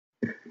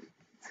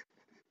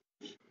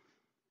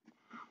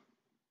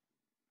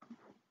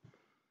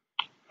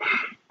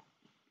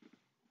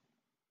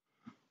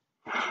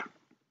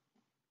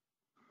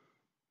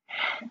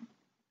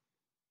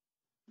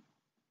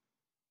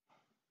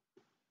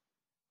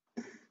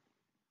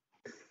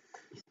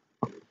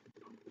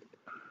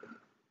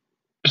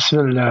بسم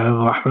الله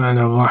الرحمن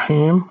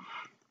الرحيم.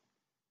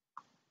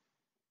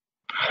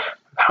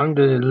 الحمد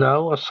لله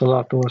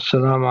والصلاة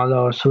والسلام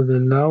على رسول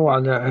الله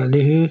وعلى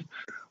آله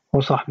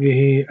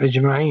وصحبه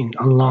أجمعين.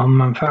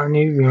 اللهم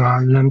انفعني بما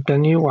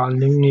علمتني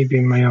وعلمني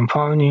بما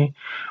ينفعني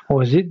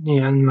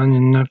وزدني علما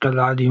إنك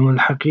العليم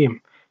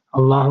الحكيم.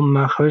 اللهم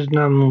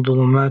أخرجنا من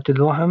ظلمات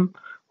الوهم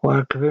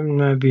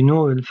وأكرمنا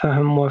بنور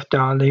الفهم وافتح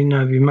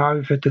علينا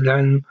بمعرفة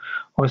العلم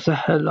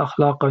وسهل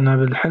أخلاقنا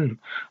بالحلم.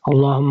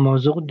 اللهم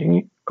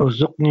ارزقني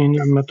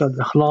نعمة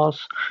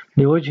الإخلاص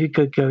لوجهك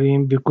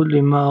الكريم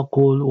بكل ما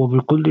أقول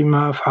وبكل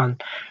ما أفعل.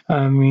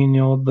 آمين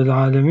يا رب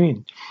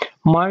العالمين.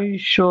 My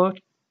short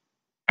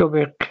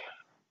topic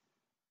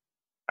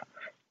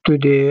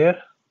today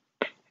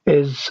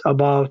is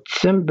about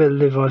simple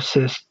liver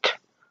cyst,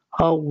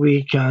 how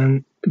we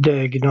can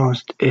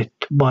diagnose it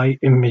by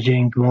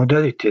imaging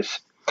modalities.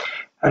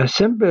 A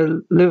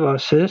simple liver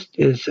cyst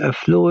is a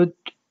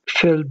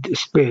fluid-filled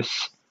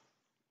space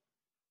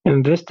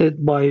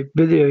invested by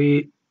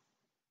biliary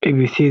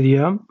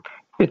epithelium.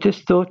 It is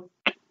thought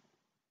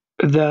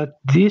that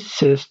these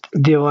cysts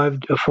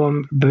derived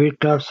from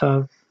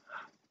precursor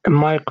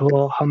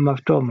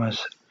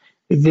microhematomas.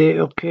 They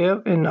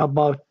occur in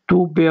about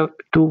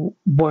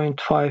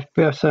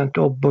 2.5%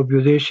 of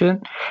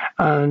population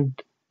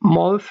and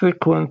more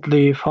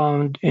frequently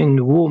found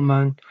in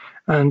women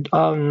and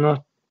are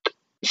not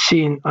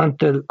seen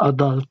until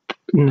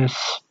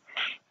adultness.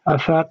 A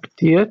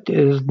fact yet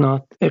is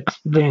not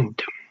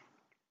explained.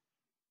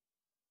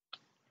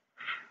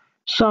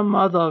 Some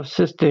other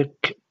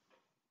cystic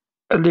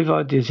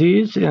liver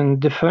disease in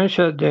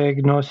differential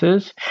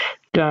diagnosis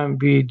can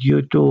be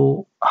due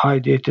to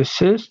hydatid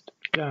cyst,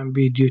 can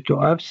be due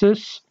to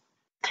abscess,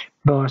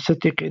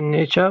 parasitic in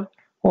nature,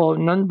 or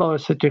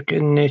non-parasitic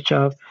in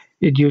nature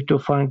due to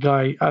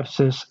fungi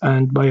abscess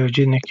and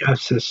biogenic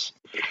abscess.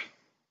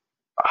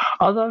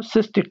 Other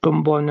cystic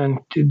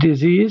component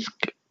disease,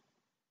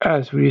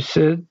 as we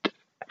said,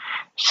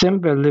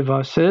 simple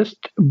liver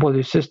cyst,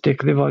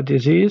 polycystic liver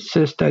disease,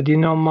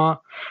 cystadenoma,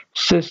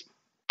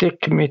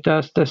 cystic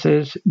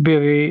metastasis,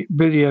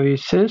 biliary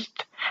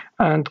cyst,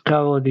 and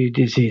Caroli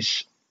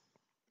disease.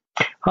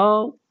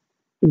 How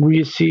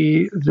we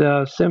see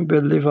the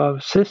simple liver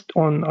cyst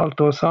on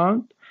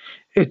ultrasound?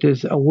 It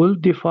is a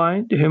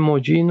well-defined,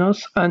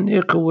 homogeneous,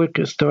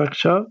 anechoic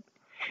structure,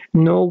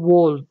 no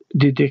wall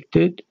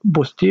detected,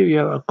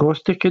 posterior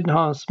acoustic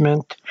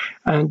enhancement,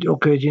 and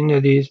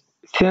occasionally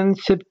thin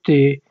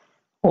septae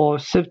or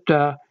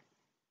septa,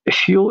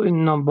 few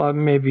in number,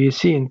 may be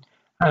seen,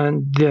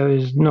 and there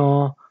is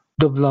no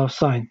Doppler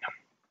sign.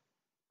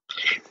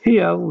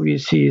 Here we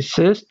see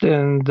cyst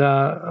in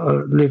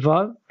the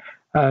liver.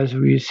 As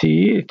we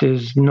see, it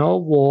is no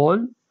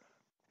wall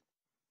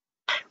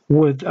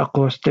with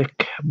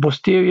acoustic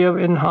posterior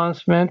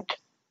enhancement,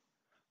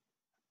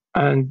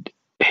 and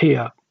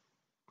here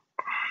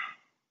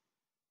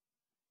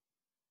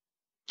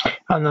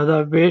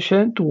another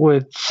patient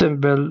with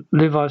simple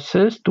liver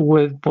cyst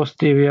with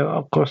posterior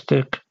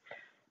acoustic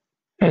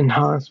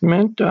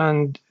enhancement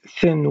and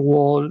thin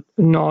wall,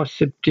 no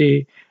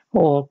septae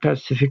or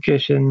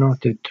calcification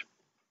noted.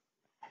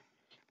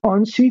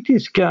 On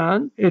CT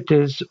scan, it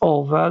is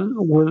oval,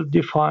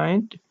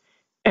 well-defined,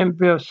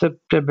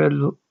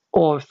 imperceptible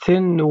or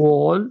thin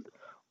wall,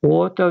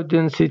 water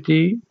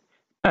density,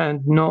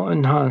 and no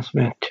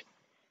enhancement.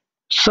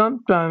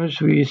 Sometimes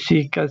we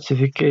see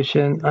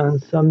calcification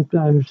and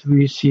sometimes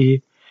we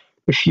see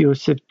a few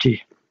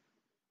septae.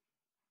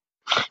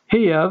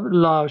 Here,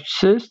 large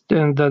cyst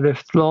in the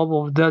left lobe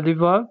of the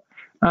liver,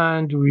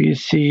 and we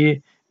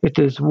see it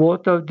is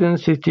water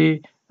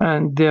density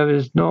and there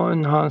is no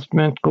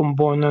enhancement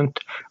component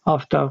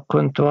after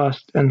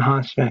contrast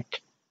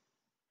enhancement.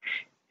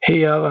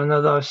 Here,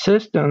 another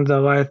cyst in the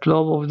right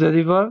lobe of the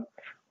liver,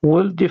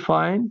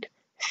 well-defined,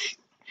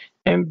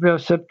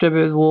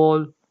 imperceptible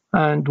wall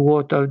and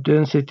water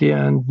density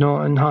and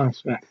no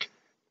enhancement.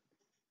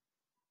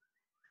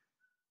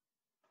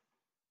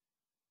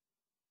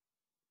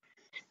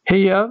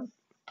 Here,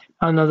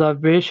 another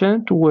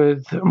patient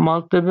with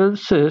multiple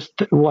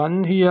cysts,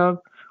 one here,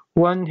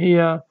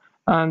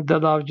 and the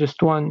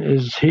largest one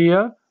is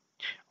here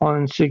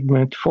on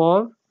segment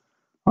 4,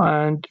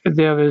 and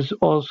there is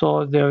no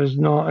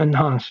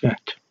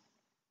enhancement.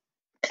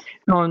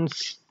 On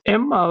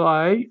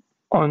MRI,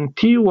 on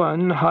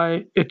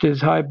T1 it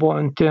is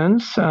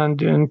hypointense, and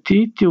in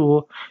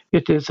T2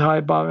 it is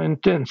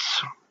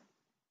hyperintense,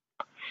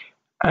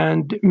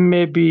 and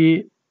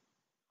maybe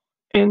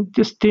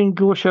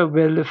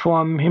indistinguishable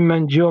from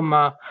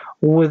hemangioma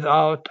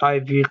without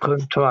IV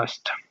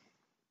contrast.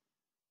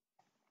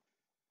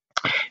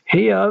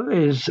 Here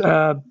is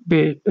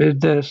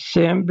the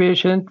same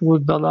patient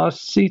with the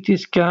last CT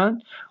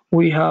scan.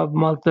 We have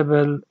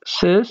multiple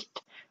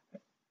cysts,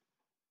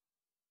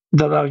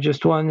 the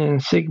largest one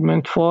in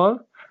segment 4,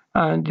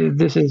 and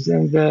this is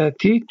in the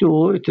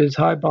T2. It is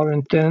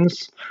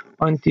hyperintense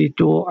on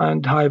T2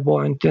 and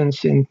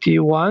hypointense in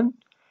T1.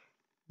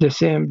 The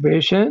same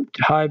patient,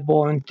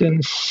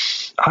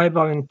 hyperintense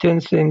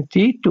in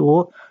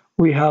T2,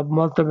 we have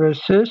multiple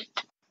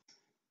cysts,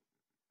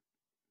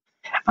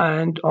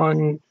 And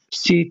on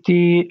CT,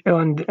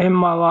 on the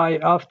MRI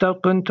after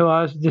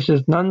contrast, this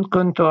is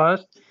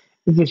non-contrast.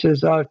 This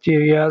is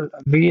arterial,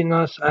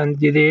 venous, and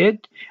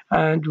delayed,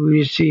 and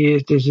we see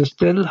it is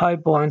still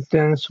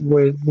hypointense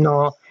with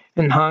no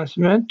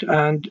enhancement,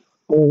 and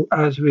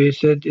as we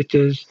said, it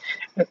is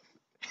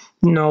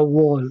no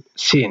wall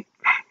seen.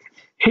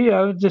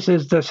 Here, this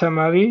is the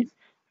summary.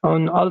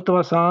 On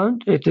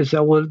ultrasound, it is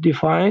a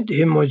well-defined,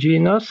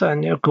 homogeneous,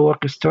 and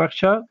equivocal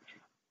structure,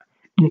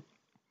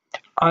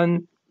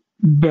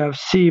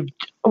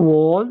 unperceived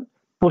wall,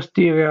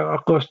 posterior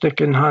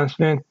acoustic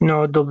enhancement,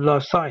 no Doppler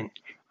sign.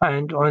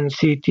 And on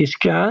CT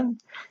scan,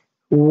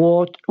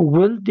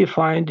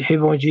 well-defined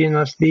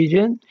homogeneous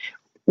lesion,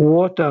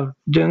 water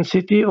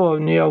density or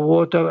near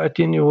water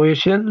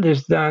attenuation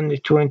less than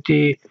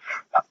 20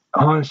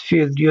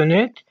 Hounsfield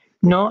unit,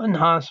 no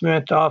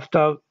enhancement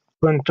after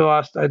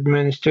contrast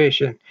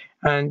administration.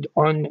 And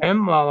on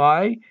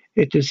MRI,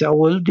 it is a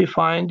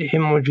well-defined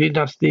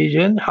homogeneous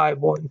lesion,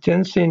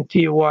 hypointense in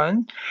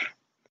T1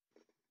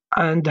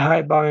 and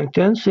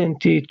hyperintense in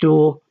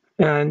T2,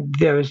 and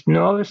there is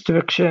no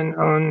restriction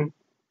on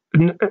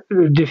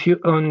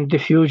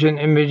diffusion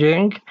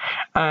imaging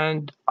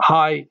and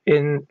high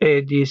in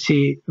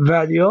ADC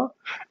value,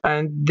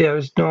 and there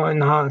is no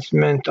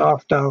enhancement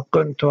after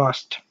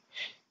contrast.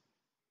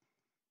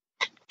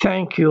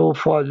 Thank you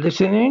for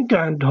listening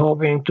and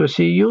hoping to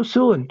see you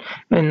soon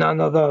in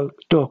another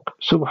talk.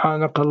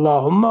 سبحانك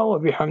اللهم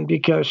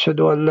وبحمدك أشهد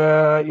أن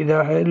لا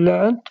إله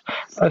إلا أنت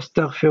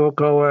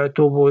أستغفرك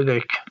وأتوب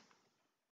إليك.